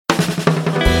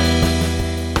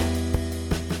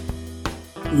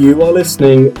You are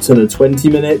listening to the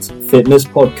 20-Minute Fitness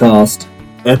Podcast,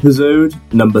 episode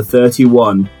number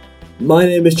 31. My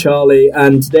name is Charlie,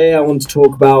 and today I want to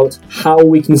talk about how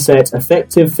we can set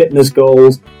effective fitness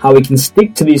goals, how we can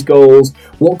stick to these goals,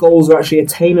 what goals are actually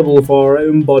attainable for our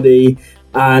own body,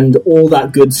 and all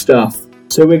that good stuff.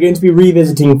 So we're going to be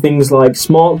revisiting things like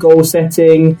SMART goal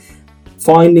setting,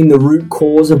 finding the root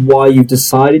cause of why you've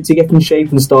decided to get in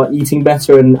shape and start eating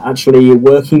better and actually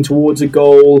working towards a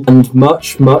goal, and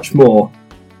much, much more.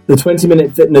 The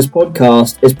 20-Minute Fitness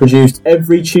Podcast is produced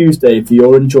every Tuesday for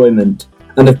your enjoyment.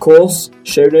 And of course,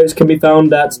 show notes can be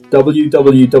found at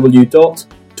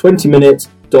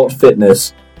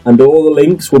www.20minute.fitness, and all the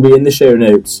links will be in the show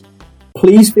notes.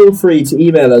 Please feel free to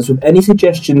email us with any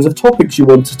suggestions of topics you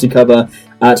want us to cover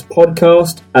at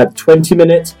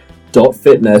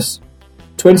podcast@20minute.fitness.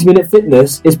 20-Minute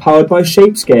Fitness is powered by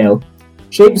ShapeScale.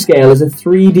 ShapeScale is a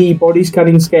 3D body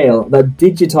scanning scale that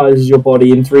digitizes your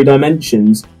body in 3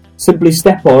 dimensions. Simply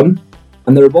step on,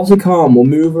 and the robotic arm will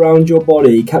move around your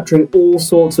body, capturing all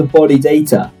sorts of body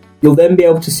data. You'll then be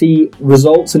able to see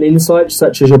results and insights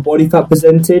such as your body fat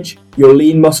percentage, your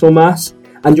lean muscle mass,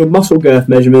 and your muscle girth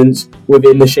measurements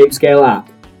within the ShapeScale app.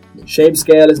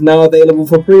 ShapeScale is now available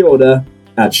for pre-order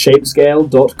at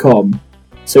shapescale.com.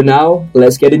 So now,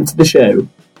 let's get into the show.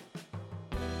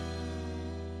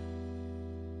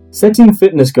 Setting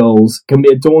fitness goals can be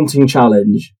a daunting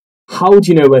challenge. How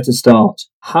do you know where to start?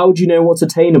 How do you know what's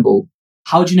attainable?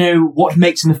 How do you know what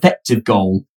makes an effective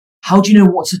goal? How do you know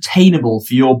what's attainable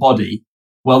for your body?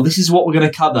 Well, this is what we're going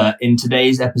to cover in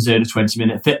today's episode of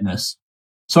 20-Minute Fitness.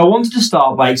 So I wanted to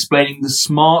start by explaining the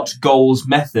SMART goals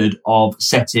method of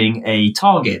setting a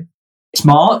target.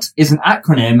 SMART is an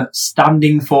acronym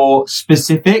standing for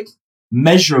specific,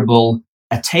 measurable,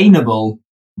 attainable,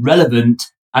 relevant,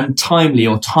 and timely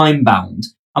or time-bound.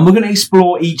 And we're going to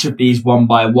explore each of these one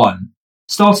by one,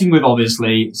 starting with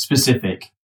obviously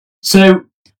specific. So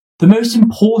the most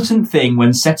important thing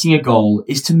when setting a goal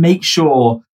is to make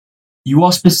sure you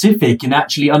are specific in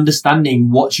actually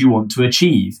understanding what you want to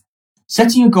achieve.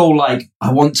 Setting a goal like,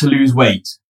 I want to lose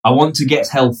weight, I want to get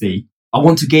healthy, I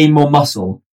want to gain more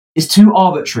muscle, is too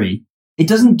arbitrary. It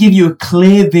doesn't give you a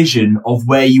clear vision of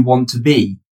where you want to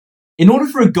be. In order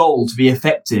for a goal to be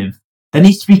effective, there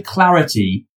needs to be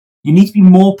clarity. You need to be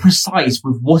more precise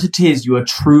with what it is you are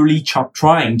truly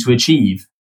trying to achieve.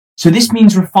 So this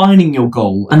means refining your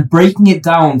goal and breaking it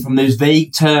down from those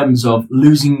vague terms of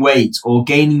losing weight or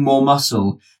gaining more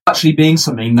muscle, actually being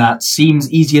something that seems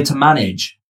easier to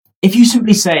manage. If you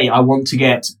simply say, I want to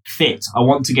get fit, I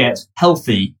want to get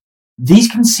healthy, these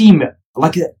can seem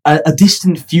like a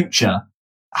distant future.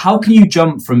 How can you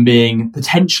jump from being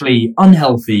potentially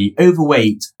unhealthy,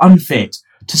 overweight, unfit,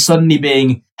 to suddenly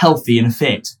being healthy and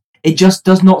fit? It just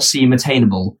does not seem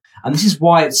attainable. And this is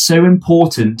why it's so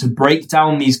important to break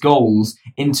down these goals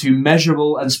into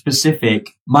measurable and specific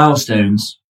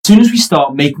milestones. As soon as we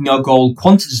start making our goal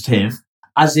quantitative,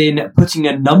 as in putting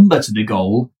a number to the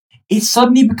goal, it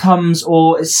suddenly becomes,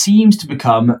 or it seems to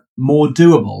become, more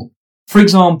doable. For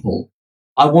example,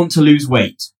 I want to lose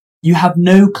weight. You have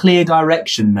no clear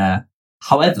direction there.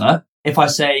 However, if I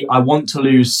say I want to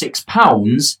lose 6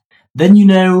 pounds, then you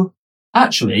know,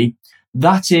 actually,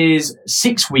 that is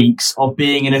 6 weeks of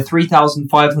being in a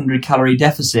 3,500 calorie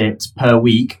deficit per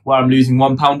week where I'm losing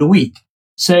 1 pound a week.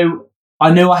 So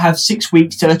I know I have 6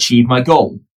 weeks to achieve my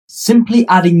goal. Simply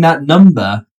adding that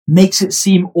number makes it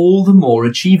seem all the more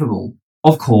achievable.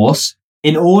 Of course,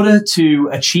 in order to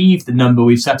achieve the number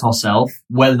we've set ourselves,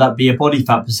 whether that be a body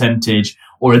fat percentage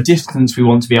or a distance we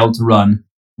want to be able to run,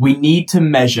 we need to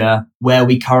measure where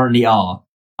we currently are.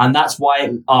 And that's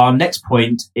why our next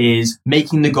point is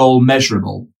making the goal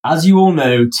measurable. As you all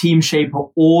know, Team Shape are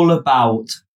all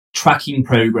about tracking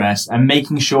progress and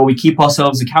making sure we keep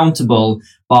ourselves accountable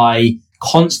by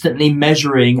constantly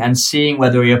measuring and seeing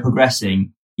whether we are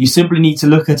progressing. You simply need to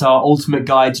look at our ultimate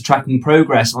guide to tracking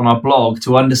progress on our blog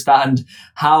to understand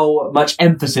how much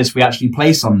emphasis we actually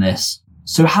place on this.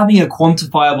 So having a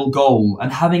quantifiable goal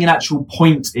and having an actual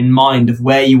point in mind of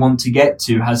where you want to get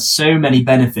to has so many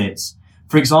benefits.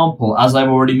 For example, as I've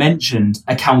already mentioned,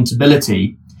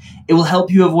 accountability. It will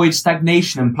help you avoid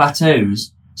stagnation and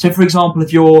plateaus. So for example,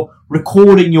 if you're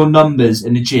recording your numbers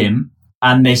in the gym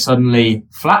and they suddenly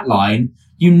flatline,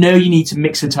 you know you need to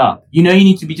mix it up. You know you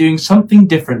need to be doing something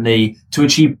differently to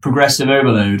achieve progressive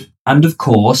overload. And of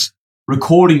course,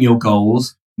 recording your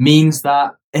goals means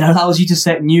that it allows you to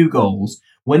set new goals.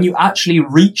 When you actually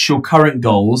reach your current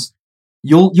goals,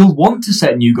 you'll want to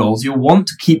set new goals. You'll want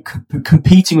to keep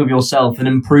competing with yourself and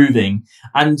improving.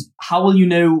 And how will you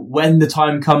know when the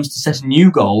time comes to set a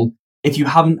new goal if you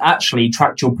haven't actually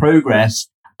tracked your progress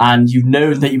and you've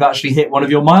known that you've actually hit one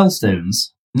of your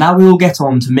milestones. Now we will get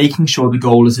on to making sure the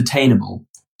goal is attainable.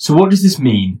 So what does this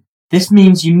mean? This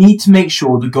means you need to make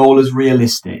sure the goal is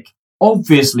realistic.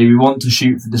 Obviously, we want to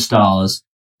shoot for the stars,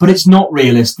 but it's not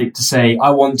realistic to say,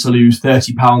 I want to lose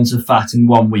 30 pounds of fat in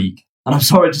 1 week. And I'm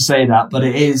sorry to say that, but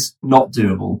it is not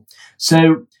doable.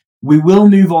 So we will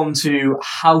move on to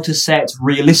how to set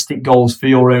realistic goals for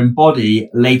your own body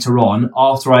later on,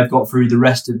 after I've got through the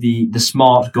rest of the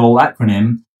SMART goal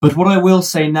acronym. But what I will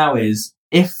say now is,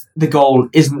 if the goal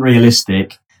isn't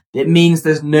realistic, it means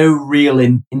there's no real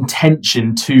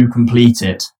intention to complete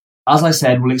it. As I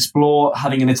said, we'll explore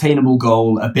having an attainable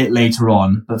goal a bit later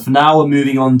on, but for now we're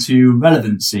moving on to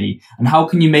relevancy. And how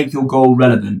can you make your goal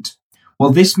relevant?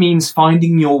 Well, this means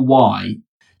finding your why.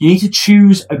 You need to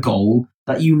choose a goal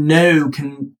that you know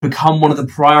can become one of the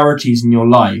priorities in your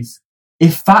life.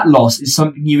 If fat loss is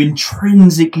something you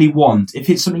intrinsically want, if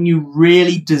it's something you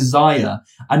really desire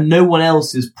and no one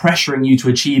else is pressuring you to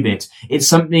achieve it,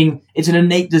 it's an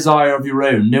innate desire of your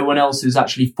own. No one else is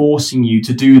actually forcing you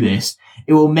to do this.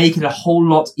 It will make it a whole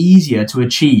lot easier to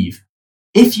achieve.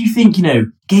 If you think,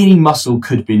 gaining muscle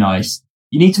could be nice,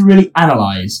 you need to really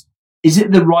analyze. Is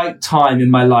it the right time in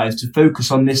my life to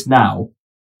focus on this now?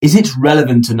 Is it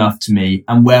relevant enough to me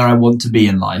and where I want to be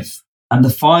in life? And the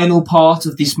final part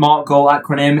of the SMART goal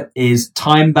acronym is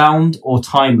time-bound or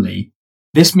timely.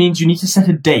 This means you need to set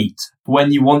a date for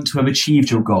when you want to have achieved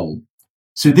your goal.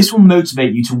 So this will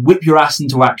motivate you to whip your ass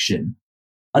into action.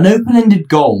 An open-ended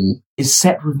goal is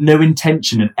set with no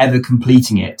intention of ever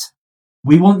completing it.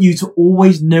 We want you to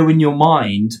always know in your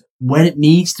mind when it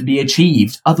needs to be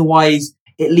achieved. Otherwise,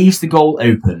 it leaves the goal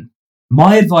open.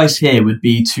 My advice here would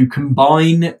be to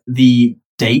combine the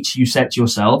date you set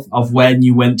yourself of when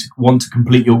you want to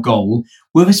complete your goal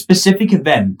with a specific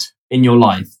event in your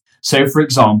life. So, for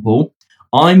example,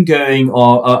 I'm going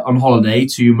on holiday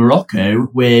to Morocco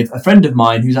with a friend of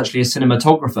mine who's actually a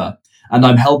cinematographer, and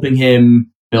I'm helping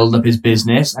him build up his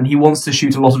business, and he wants to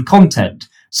shoot a lot of content.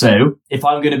 So, if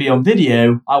I'm going to be on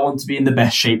video, I want to be in the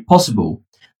best shape possible.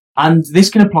 And this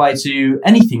can apply to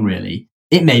anything, really.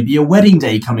 It may be a wedding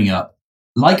day coming up.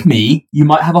 Like me, you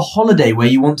might have a holiday where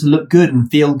you want to look good and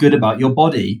feel good about your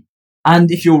body. And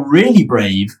if you're really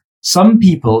brave, some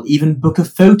people even book a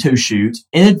photo shoot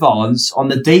in advance on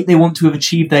the date they want to have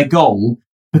achieved their goal,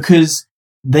 because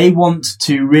they want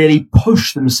to really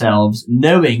push themselves,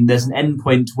 knowing there's an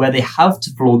endpoint where they have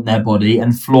to flaunt their body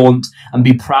and flaunt and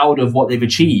be proud of what they've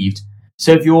achieved.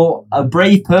 So if you're a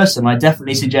brave person, I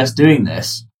definitely suggest doing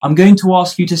this. I'm going to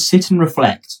ask you to sit and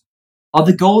reflect. Are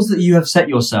the goals that you have set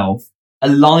yourself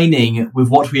aligning with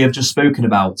what we have just spoken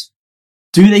about?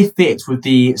 Do they fit with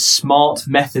the SMART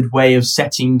method way of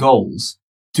setting goals?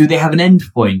 Do they have an end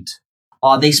point?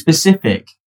 Are they specific?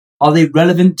 Are they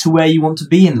relevant to where you want to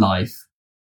be in life?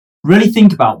 Really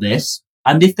think about this.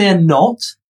 And if they're not,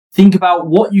 think about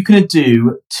what you can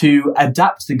do to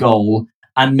adapt the goal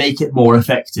and make it more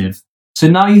effective. So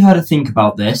now you had to think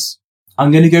about this.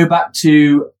 I'm going to go back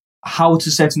to how to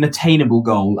set an attainable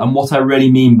goal and what I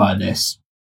really mean by this.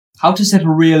 How to set a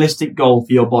realistic goal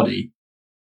for your body.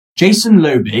 Jason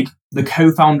Lobig, the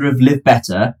co-founder of Live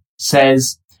Better,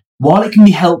 says, while it can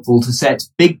be helpful to set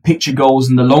big picture goals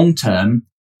in the long term,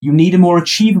 you need a more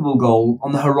achievable goal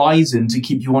on the horizon to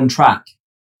keep you on track.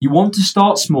 You want to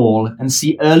start small and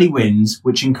see early wins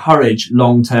which encourage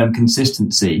long-term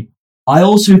consistency. I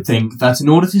also think that in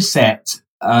order to set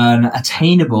an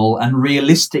attainable and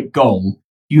realistic goal,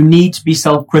 you need to be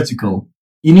self-critical.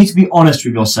 You need to be honest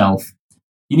with yourself.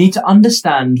 You need to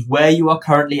understand where you are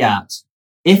currently at.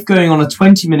 If going on a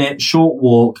 20-minute short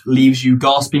walk leaves you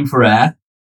gasping for air,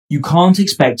 you can't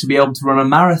expect to be able to run a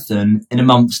marathon in a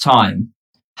month's time.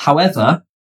 However,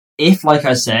 if, like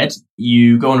I said,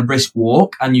 you go on a brisk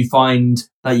walk and you find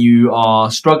that you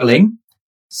are struggling,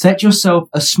 set yourself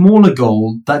a smaller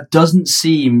goal that doesn't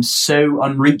seem so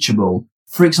unreachable.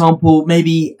 For example,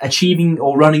 maybe achieving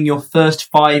or running your first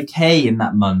 5K in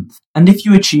that month. And if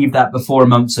you achieve that before a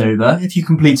month's over, if you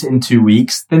complete it in 2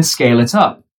 weeks, then scale it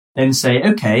up. Then say,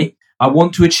 okay, I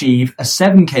want to achieve a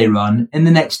 7K run in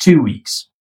the next 2 weeks.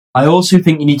 I also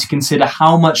think you need to consider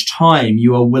how much time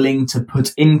you are willing to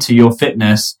put into your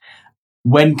fitness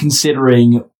when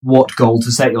considering what goal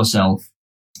to set yourself.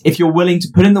 If you're willing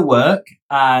to put in the work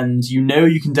and you know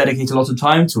you can dedicate a lot of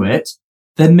time to it,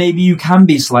 then maybe you can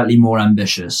be slightly more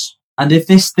ambitious. And if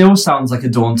this still sounds like a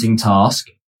daunting task,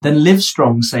 then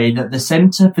Livestrong say that the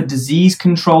Centre for Disease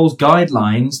Control's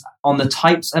guidelines on the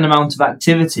types and amount of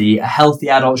activity a healthy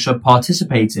adult should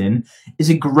participate in is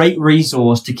a great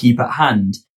resource to keep at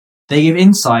hand. They give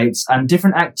insights and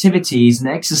different activities and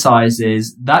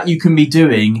exercises that you can be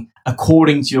doing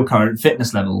according to your current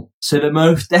fitness level. So there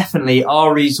most definitely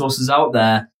are resources out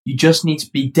there. You just need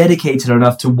to be dedicated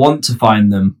enough to want to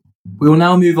find them. We will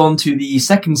now move on to the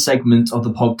second segment of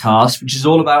the podcast, which is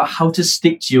all about how to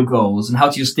stick to your goals and how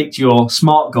to stick to your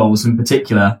SMART goals in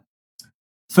particular.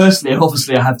 Firstly,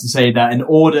 obviously, I have to say that in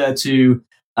order to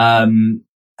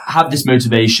have this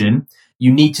motivation,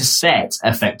 you need to set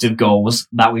effective goals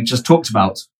that we just talked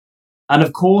about. And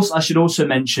of course, I should also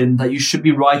mention that you should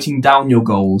be writing down your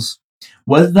goals.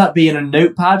 Whether that be in a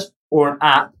notepad or an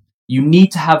app, you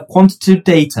need to have quantitative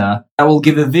data that will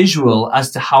give a visual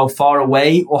as to how far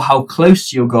away or how close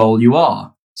to your goal you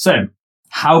are. So,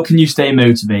 how can you stay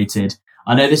motivated?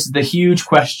 I know this is the huge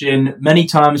question. Many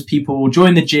times people will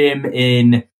join the gym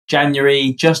in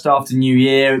January, just after New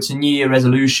Year. It's a New Year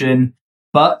resolution,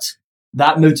 but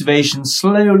that motivation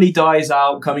slowly dies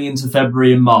out coming into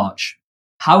February and March.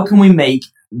 How can we make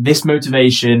this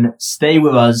motivation stay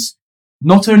with us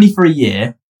not only for a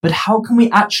year, but how can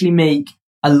we actually make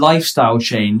a lifestyle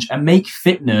change and make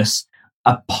fitness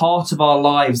a part of our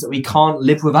lives that we can't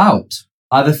live without?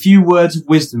 I have a few words of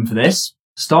wisdom for this,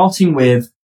 starting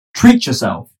with treat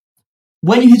yourself.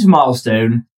 When you hit a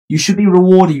milestone, you should be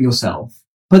rewarding yourself.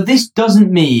 But this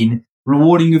doesn't mean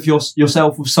rewarding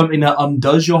yourself with something that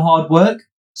undoes your hard work.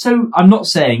 So I'm not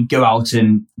saying go out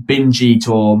and binge eat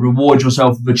or reward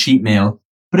yourself with a cheat meal.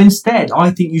 But instead, I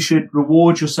think you should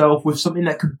reward yourself with something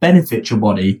that could benefit your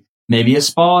body. Maybe a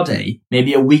spa day,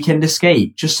 maybe a weekend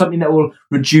escape, just something that will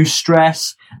reduce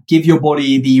stress, give your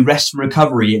body the rest and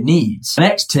recovery it needs. The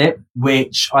next tip,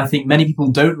 which I think many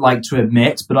people don't like to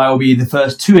admit, but I will be the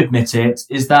first to admit it,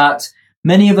 is that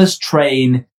many of us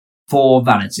train for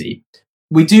vanity.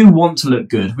 We do want to look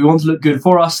good. We want to look good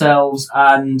for ourselves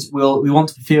and we want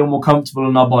to feel more comfortable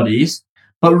in our bodies,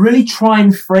 but really try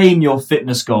and frame your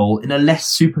fitness goal in a less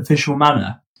superficial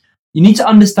manner. You need to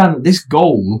understand that this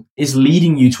goal is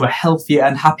leading you to a healthier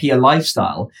and happier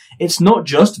lifestyle. It's not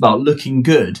just about looking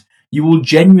good. You will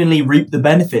genuinely reap the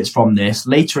benefits from this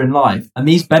later in life. And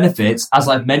these benefits, as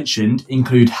I've mentioned,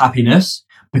 include happiness,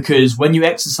 because when you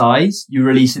exercise, you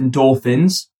release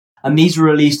endorphins, and these are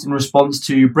released in response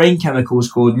to brain chemicals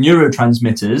called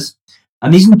neurotransmitters.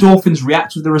 And these endorphins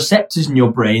react with the receptors in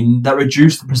your brain that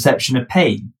reduce the perception of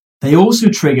pain. They also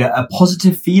trigger a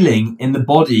positive feeling in the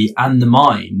body and the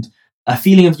mind, a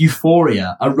feeling of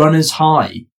euphoria, a runner's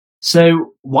high.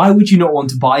 So why would you not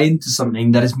want to buy into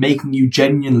something that is making you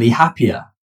genuinely happier?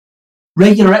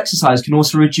 Regular exercise can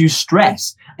also reduce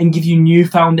stress and give you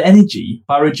newfound energy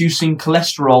by reducing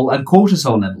cholesterol and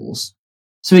cortisol levels.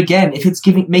 So again, if it's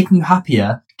making you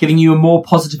happier, giving you a more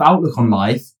positive outlook on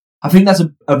life, I think that's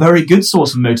a very good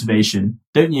source of motivation,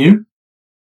 don't you?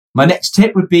 My next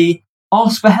tip would be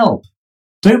ask for help.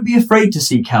 Don't be afraid to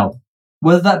seek help,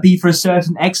 whether that be for a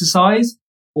certain exercise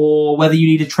or whether you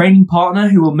need a training partner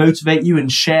who will motivate you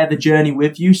and share the journey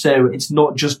with you. So it's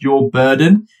not just your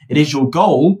burden. It is your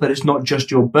goal, but it's not just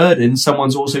your burden.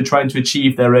 Someone's also trying to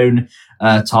achieve their own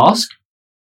task.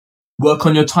 Work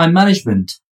on your time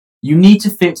management. You need to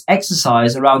fit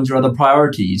exercise around your other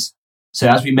priorities. So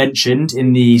as we mentioned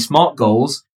in the SMART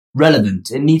goals, relevant.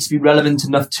 It needs to be relevant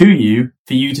enough to you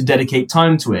for you to dedicate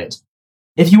time to it.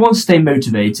 If you want to stay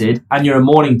motivated and you're a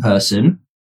morning person,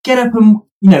 get up and,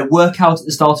 work out at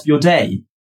the start of your day.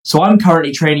 So I'm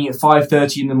currently training at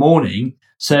 5:30 in the morning,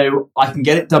 so I can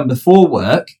get it done before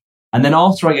work. And then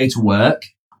after I go to work,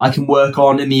 I can work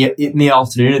on in the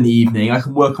afternoon and the evening. I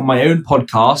can work on my own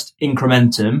podcast,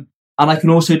 Incrementum, and I can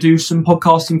also do some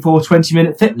podcasting for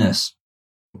 20-minute fitness.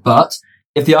 But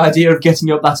if the idea of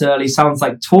getting up that early sounds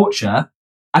like torture,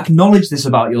 acknowledge this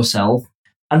about yourself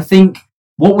and think,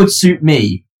 what would suit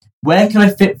me? Where can I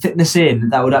fit fitness in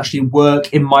that would actually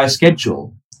work in my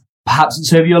schedule? Perhaps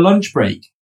it's over your lunch break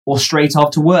or straight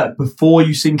after work before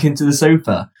you sink into the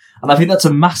sofa. And I think that's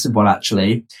a massive one,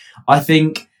 actually. I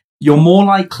think you're more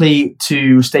likely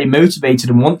to stay motivated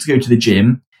and want to go to the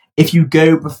gym if you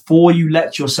go before you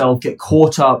let yourself get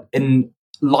caught up in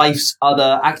life's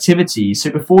other activities.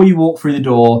 So before you walk through the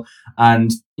door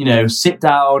and, sit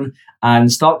down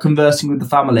and start conversing with the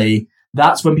family,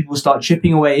 that's when people start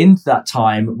chipping away into that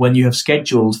time when you have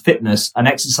scheduled fitness and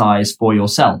exercise for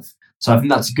yourself. So I think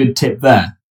that's a good tip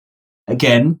there.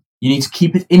 Again, you need to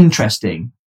keep it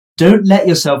interesting. Don't let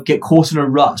yourself get caught in a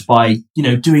rut by,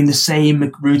 doing the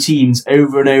same routines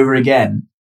over and over again.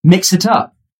 Mix it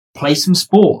up. Play some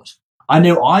sport. I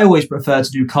know I always prefer to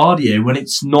do cardio when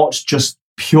it's not just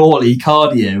purely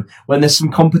cardio, when there's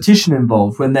some competition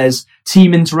involved, when there's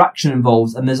team interaction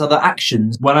involved, and there's other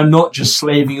actions, when I'm not just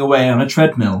slaving away on a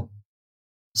treadmill.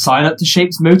 Sign up to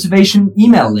Shape's motivation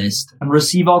email list and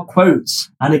receive our quotes.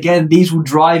 And again, these will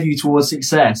drive you towards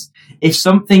success. If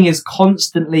something is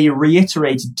constantly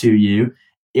reiterated to you,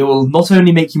 it will not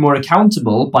only make you more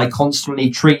accountable by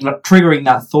constantly triggering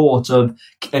that thought of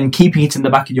and keeping it in the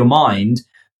back of your mind,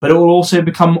 but it will also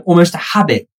become almost a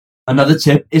habit. Another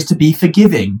tip is to be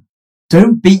forgiving.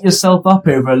 Don't beat yourself up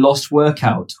over a lost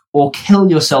workout or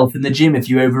kill yourself in the gym if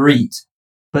you overeat.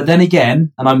 But then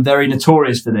again, and I'm very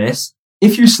notorious for this,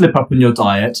 if you slip up on your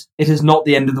diet, it is not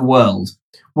the end of the world.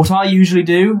 What I usually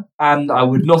do, and I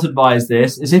would not advise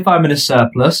this, is if I'm in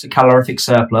a calorific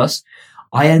surplus,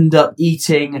 I end up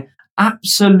eating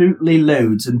absolutely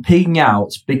loads and pigging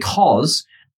out because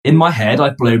in my head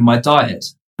I've blown my diet.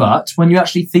 But when you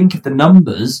actually think of the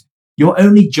numbers, you're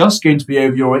only just going to be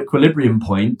over your equilibrium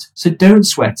point. So don't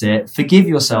sweat it, forgive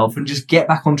yourself and just get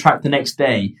back on track the next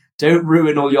day. Don't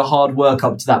ruin all your hard work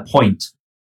up to that point.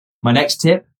 My next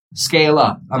tip, scale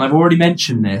up. And I've already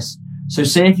mentioned this. So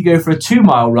say if you go for a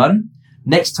 2-mile run,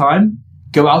 next time,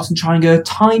 go out and try and go a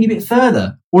tiny bit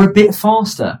further or a bit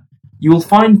faster. You will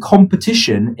find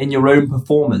competition in your own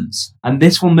performance, and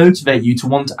this will motivate you to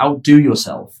want to outdo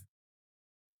yourself.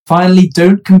 Finally,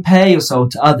 don't compare yourself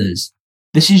to others.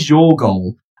 This is your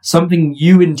goal, something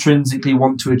you intrinsically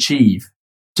want to achieve.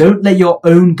 Don't let your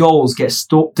own goals get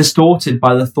distorted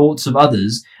by the thoughts of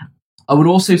others. I would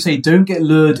also say don't get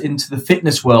lured into the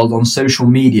fitness world on social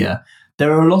media.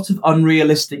 There are a lot of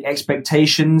unrealistic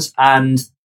expectations and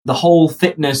the whole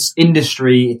fitness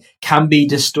industry can be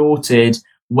distorted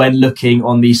when looking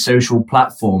on these social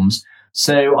platforms.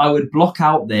 So I would block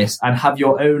out this and have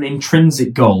your own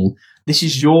intrinsic goal. This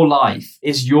is your life,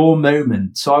 it's your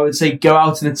moment. So I would say go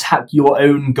out and attack your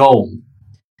own goal.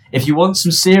 If you want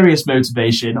some serious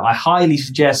motivation, I highly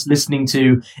suggest listening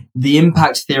to the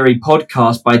Impact Theory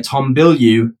podcast by Tom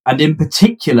Bilyeu, and in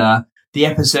particular, the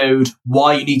episode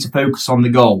Why You Need to Focus on the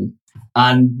Goal.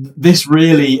 And this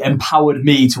really empowered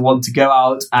me to want to go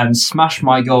out and smash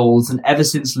my goals. And ever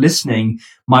since listening,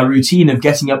 my routine of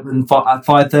getting up at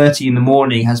 5:30 in the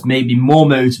morning has made me more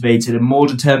motivated and more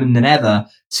determined than ever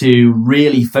to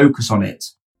really focus on it.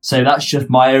 So that's just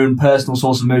my own personal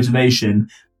source of motivation.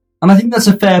 And I think that's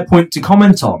a fair point to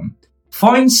comment on.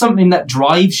 Find something that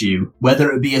drives you,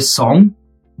 whether it be a song,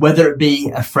 whether it be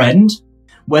a friend,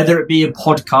 whether it be a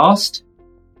podcast.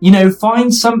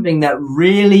 Find something that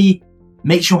really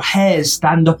makes your hairs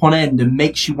stand up on end and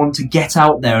makes you want to get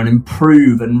out there and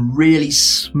improve and really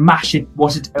smash it,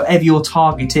 whatever your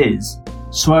target is.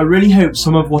 So I really hope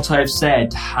some of what I've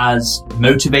said has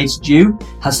motivated you,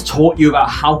 has taught you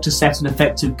about how to set an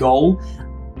effective goal,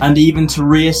 and even to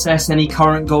reassess any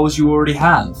current goals you already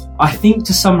have. I think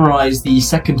to summarize the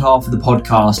second half of the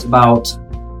podcast about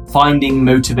finding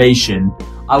motivation,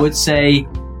 I would say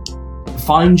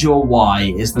find your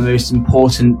why is the most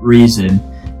important reason.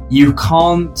 You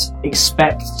can't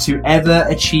expect to ever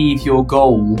achieve your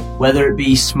goal, whether it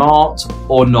be smart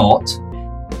or not,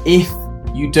 if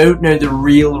you don't know the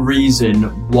real reason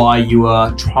why you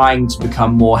are trying to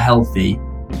become more healthy.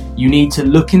 You need to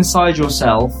look inside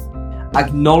yourself,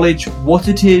 acknowledge what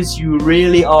it is you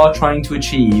really are trying to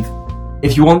achieve.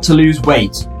 If you want to lose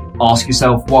weight, ask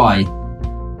yourself why.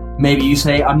 Maybe you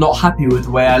say, I'm not happy with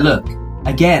the way I look.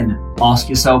 Again, ask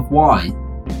yourself why.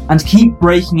 And keep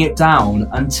breaking it down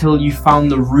until you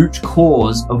found the root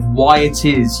cause of why it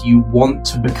is you want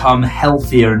to become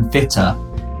healthier and fitter.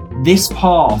 This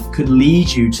path could lead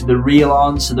you to the real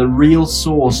answer, the real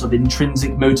source of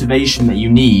intrinsic motivation that you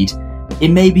need. It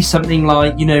may be something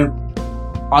like,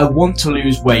 I want to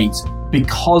lose weight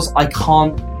because I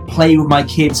can't play with my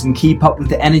kids and keep up with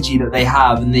the energy that they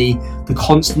have and the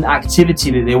constant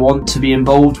activity that they want to be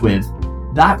involved with.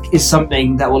 That is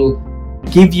something that will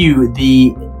give you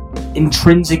the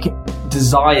intrinsic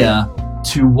desire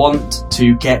to want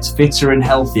to get fitter and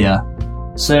healthier.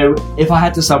 So if I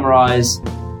had to summarize,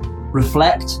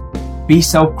 reflect, be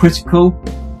self-critical,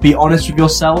 be honest with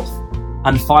yourself,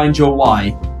 and find your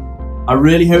why. I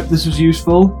really hope this was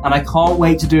useful, and I can't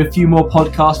wait to do a few more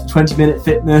podcasts for 20 Minute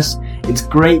Fitness. It's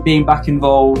great being back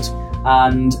involved,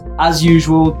 and as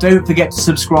usual, don't forget to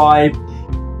subscribe.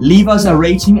 Leave us a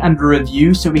rating and a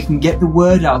review so we can get the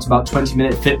word out about 20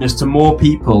 Minute Fitness to more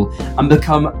people and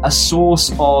become a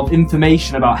source of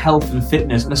information about health and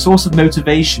fitness and a source of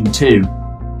motivation too.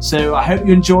 So I hope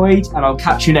you enjoyed, and I'll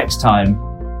catch you next time.